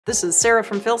This is Sarah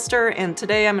from PHLster, and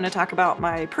today I'm going to talk about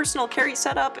my personal carry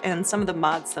setup and some of the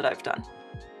mods that I've done.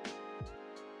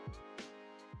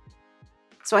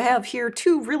 So I have here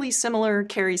two really similar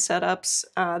carry setups.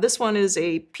 This one is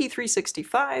a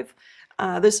P365,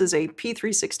 this is a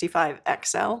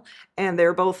P365XL, and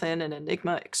they're both in an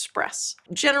Enigma Express.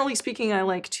 Generally speaking, I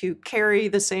like to carry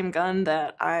the same gun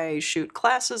that I shoot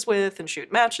classes with and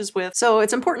shoot matches with, so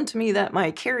it's important to me that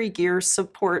my carry gear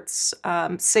supports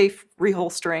safe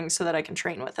reholstering so that I can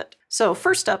train with it. So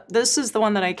first up, this is the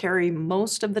one that I carry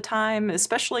most of the time,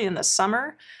 especially in the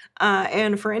summer.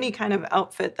 And for any kind of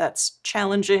outfit that's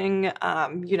challenging,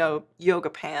 you know, yoga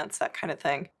pants, that kind of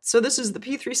thing. So this is the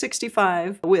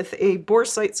P365 with a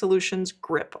Boresight Solutions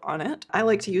grip on it. I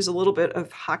like to use a little bit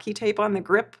of hockey tape on the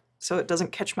grip so it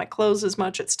doesn't catch my clothes as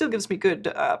much. It still gives me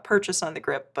good purchase on the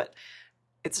grip, but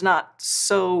it's not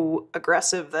so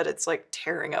aggressive that it's like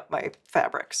tearing up my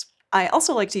fabrics. I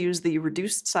also like to use the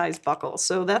reduced size buckle.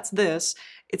 So that's this.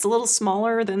 It's a little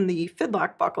smaller than the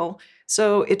fidlock buckle,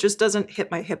 so it just doesn't hit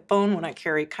my hip bone when I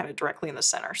carry kind of directly in the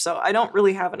center. So I don't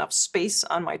really have enough space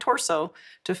on my torso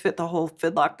to fit the whole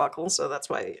fidlock buckle, so that's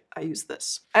why I use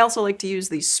this. I also like to use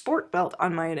the sport belt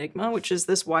on my Enigma, which is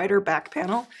this wider back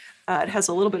panel. It has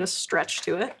a little bit of stretch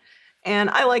to it, and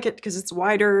I like it because it's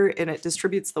wider and it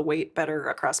distributes the weight better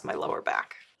across my lower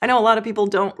back. I know a lot of people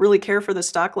don't really care for the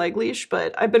stock leg leash,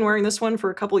 but I've been wearing this one for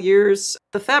a couple years.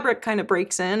 The fabric kind of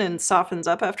breaks in and softens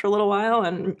up after a little while,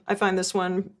 and I find this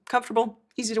one comfortable,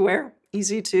 easy to wear,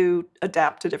 easy to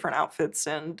adapt to different outfits,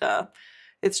 and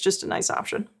it's just a nice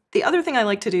option. The other thing I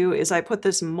like to do is I put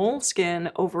this moleskin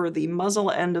over the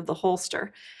muzzle end of the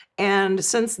holster. And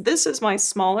since this is my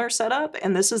smaller setup,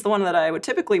 and this is the one that I would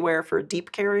typically wear for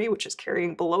deep carry, which is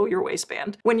carrying below your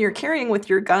waistband, when you're carrying with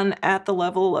your gun at the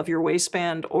level of your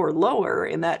waistband or lower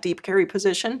in that deep carry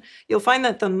position, you'll find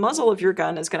that the muzzle of your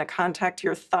gun is going to contact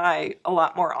your thigh a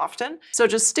lot more often. So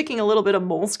just sticking a little bit of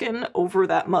moleskin over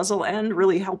that muzzle end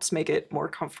really helps make it more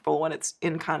comfortable when it's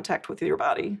in contact with your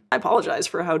body. I apologize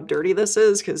for how dirty this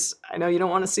is, because I know you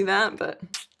don't want to see that, but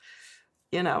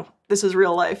you know, this is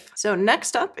real life. So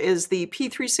next up is the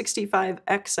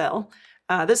P365XL.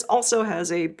 This also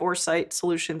has a Boresight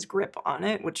Solutions grip on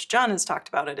it, which John has talked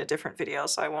about in a different video,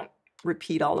 so I won't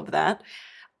repeat all of that.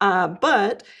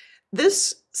 But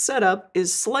this setup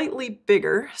is slightly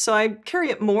bigger, so I carry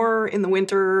it more in the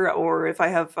winter, or if I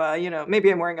have, you know,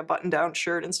 maybe I'm wearing a button-down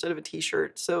shirt instead of a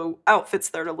t-shirt, so outfits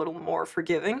that are a little more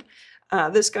forgiving.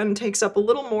 This gun takes up a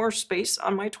little more space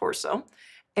on my torso,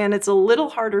 and it's a little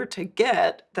harder to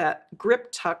get that grip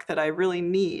tuck that I really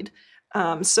need.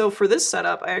 So for this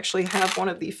setup, I actually have one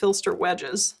of the PHLster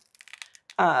wedges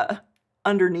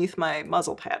underneath my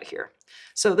muzzle pad here.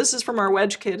 So this is from our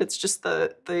wedge kit. It's just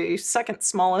the second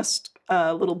smallest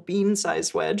little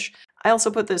bean-sized wedge. I also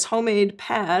put this homemade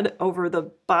pad over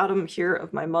the bottom here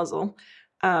of my muzzle,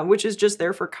 which is just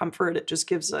there for comfort. It just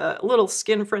gives a little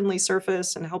skin-friendly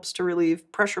surface and helps to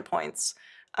relieve pressure points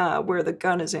where the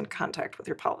gun is in contact with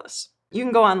your pelvis. You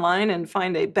can go online and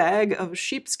find a bag of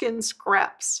sheepskin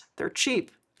scraps. They're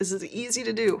cheap. This is easy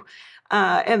to do.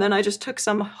 And then I just took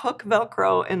some hook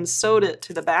Velcro and sewed it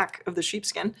to the back of the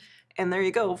sheepskin. And there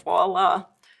you go, voila.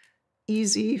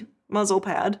 Easy muzzle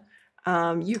pad.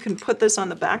 You can put this on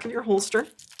the back of your holster.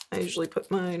 I usually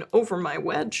put mine over my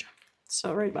wedge,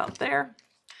 so right about there.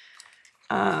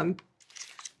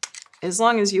 As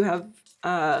long as you have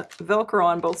Velcro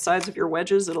on both sides of your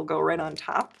wedges, it'll go right on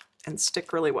top and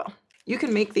stick really well. You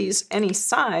can make these any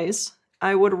size.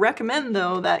 I would recommend,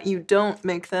 though, that you don't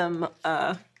make them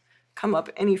come up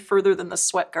any further than the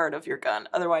sweat guard of your gun.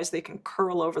 Otherwise, they can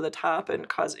curl over the top and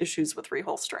cause issues with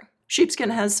reholstering.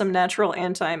 Sheepskin has some natural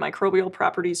antimicrobial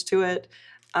properties to it.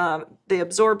 They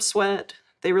absorb sweat.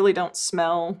 They really don't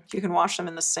smell. You can wash them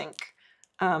in the sink.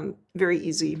 Very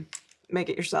easy. Make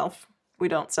it yourself. We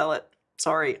don't sell it.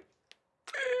 Sorry.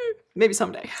 Maybe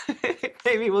someday.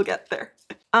 Maybe we'll get there.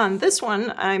 On this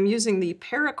one, I'm using the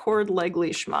paracord leg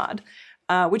leash mod,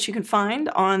 which you can find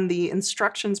on the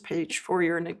instructions page for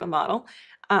your Enigma model.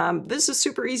 This is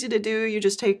super easy to do. You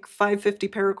just take 550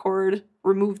 paracord,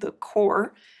 remove the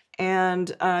core,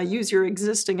 and use your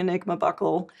existing Enigma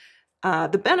buckle.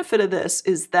 The benefit of this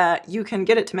is that you can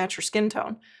get it to match your skin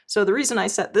tone. So the reason I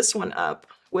set this one up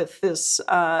with this,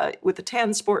 with the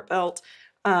tan sport belt,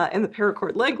 and the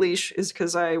paracord leg leash is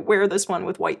because I wear this one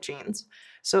with white jeans.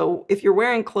 So if you're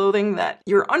wearing clothing that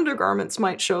your undergarments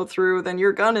might show through, then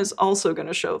your gun is also going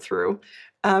to show through.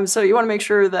 So you want to make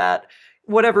sure that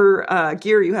whatever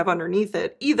gear you have underneath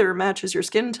it either matches your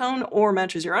skin tone or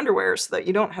matches your underwear so that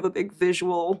you don't have a big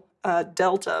visual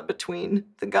delta between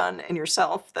the gun and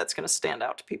yourself that's going to stand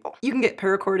out to people. You can get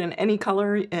paracord in any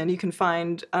color, and you can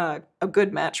find a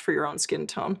good match for your own skin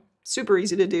tone. Super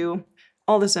easy to do.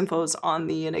 All this info is on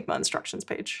the Enigma instructions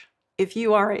page. If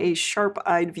you are a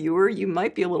sharp-eyed viewer, you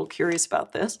might be a little curious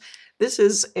about this. This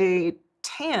is a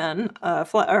tan,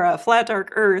 flat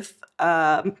dark earth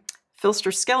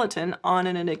FHLster skeleton on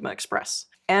an Enigma Express.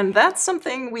 And that's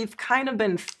something we've kind of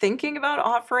been thinking about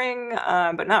offering,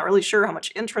 but not really sure how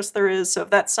much interest there is. So if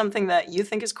that's something that you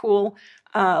think is cool,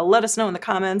 let us know in the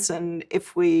comments, and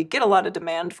if we get a lot of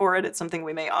demand for it, it's something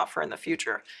we may offer in the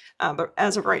future. But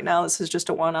as of right now, this is just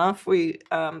a one-off. We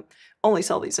only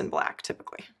sell these in black,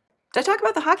 typically. Did I talk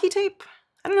about the hockey tape?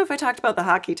 I don't know if I talked about the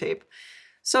hockey tape.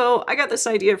 So I got this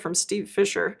idea from Steve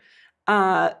Fisher.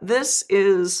 This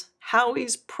is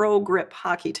Howie's Pro Grip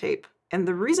hockey tape. And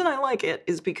the reason I like it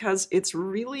is because it's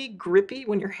really grippy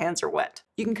when your hands are wet.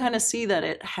 You can kind of see that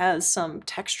it has some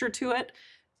texture to it,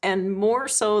 and more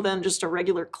so than just a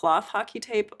regular cloth hockey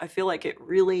tape, I feel like it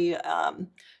really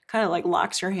kind of like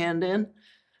locks your hand in,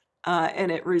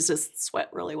 and it resists sweat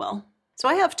really well. So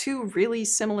I have two really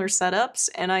similar setups,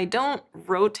 and I don't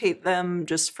rotate them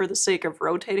just for the sake of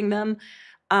rotating them.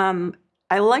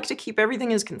 I like to keep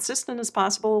everything as consistent as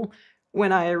possible.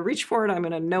 When I reach for it, I'm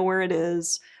going to know where it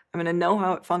is. I'm going to know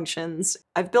how it functions.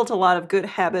 I've built a lot of good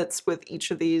habits with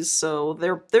each of these, so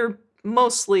they're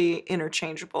mostly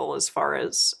interchangeable as far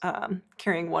as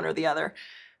carrying one or the other.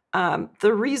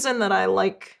 The reason that I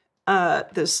like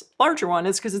this larger one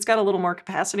is because it's got a little more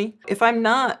capacity. If I'm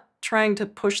not trying to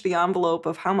push the envelope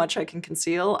of how much I can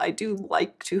conceal, I do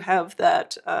like to have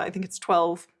that, I think it's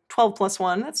 12 plus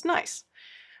 1, that's nice.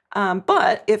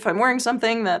 But if I'm wearing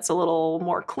something that's a little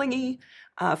more clingy,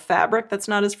 fabric that's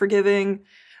not as forgiving,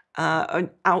 an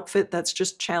outfit that's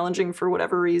just challenging for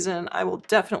whatever reason, I will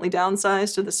definitely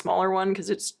downsize to the smaller one because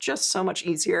it's just so much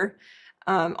easier.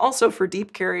 Also for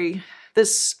deep carry,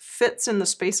 this fits in the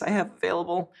space I have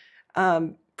available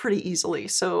pretty easily,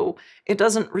 so it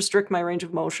doesn't restrict my range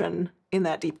of motion in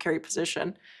that deep carry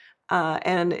position,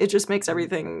 and it just makes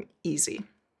everything easy.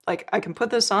 Like, I can put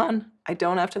this on, I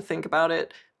don't have to think about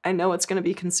it, I know it's going to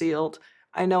be concealed,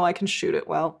 I know I can shoot it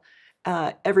well.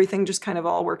 Everything just kind of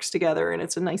all works together, and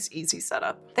it's a nice, easy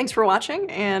setup. Thanks for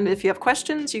watching, and if you have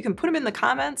questions, you can put them in the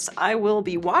comments. I will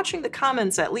be watching the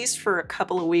comments at least for a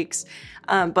couple of weeks,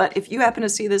 but if you happen to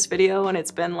see this video and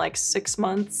it's been like 6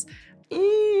 months,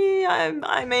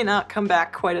 I may not come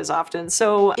back quite as often.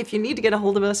 So if you need to get a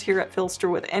hold of us here at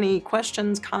PHLster with any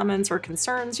questions, comments, or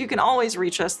concerns, you can always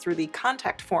reach us through the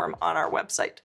contact form on our website.